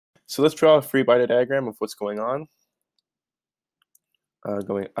So let's draw a free body diagram of what's going on.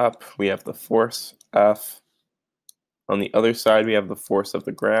 Going up, we have the force F. On the other side, we have the force of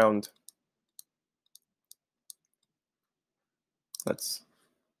the ground.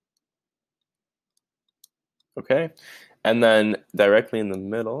 Okay. And then directly in the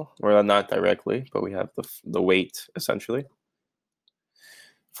middle, or not directly, but we have the weight, essentially.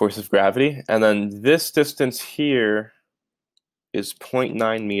 Force of gravity. And then this distance here is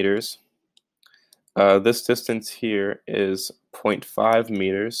 0.9 meters. This distance here is 0.5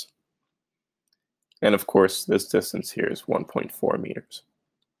 meters. And of course, this distance here is 1.4 meters.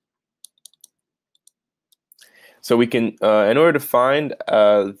 So we can, in order to find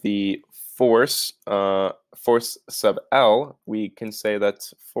the force sub L, we can say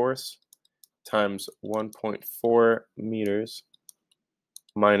that's force times 1.4 meters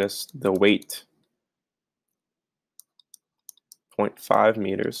minus the weight, 0.5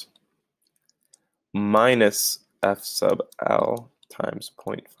 meters, minus F sub L times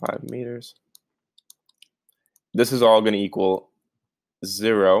 0.5 meters. This is all going to equal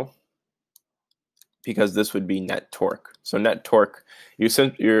 0 because this would be net torque. So net torque,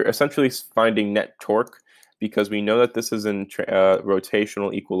 you're essentially finding net torque because we know that this is in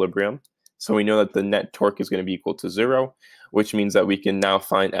rotational equilibrium. So we know that the net torque is going to be equal to 0, which means that we can now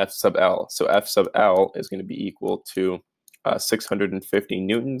find F sub L. So F sub L is going to be equal to 650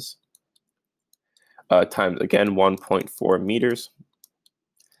 newtons times, again, 1.4 meters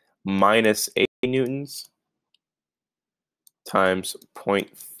minus 80 newtons times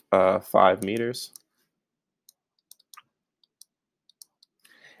 0.5 meters.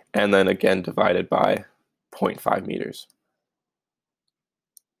 And then again divided by 0.5 meters.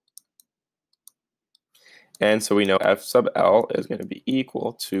 And so we know F sub L is going to be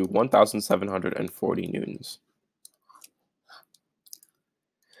equal to 1,740 newtons.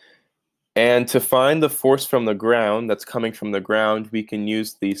 And to find the force from the ground that's coming from the ground, we can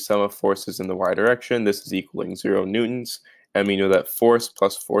use the sum of forces in the y direction. This is equaling 0 newtons. And we know that force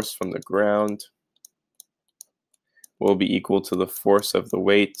plus force from the ground will be equal to the force of the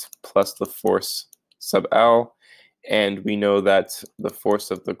weight plus the force sub L. And we know that the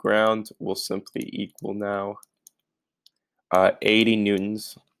force of the ground will simply equal now 80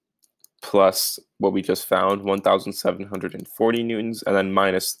 newtons plus what we just found, 1,740 newtons, and then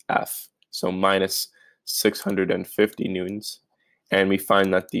minus F, so minus 650 newtons. And we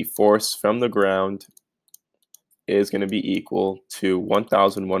find that the force from the ground is going to be equal to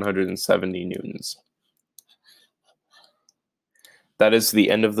 1,170 newtons. That is the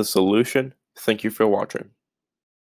end of the solution. Thank you for watching.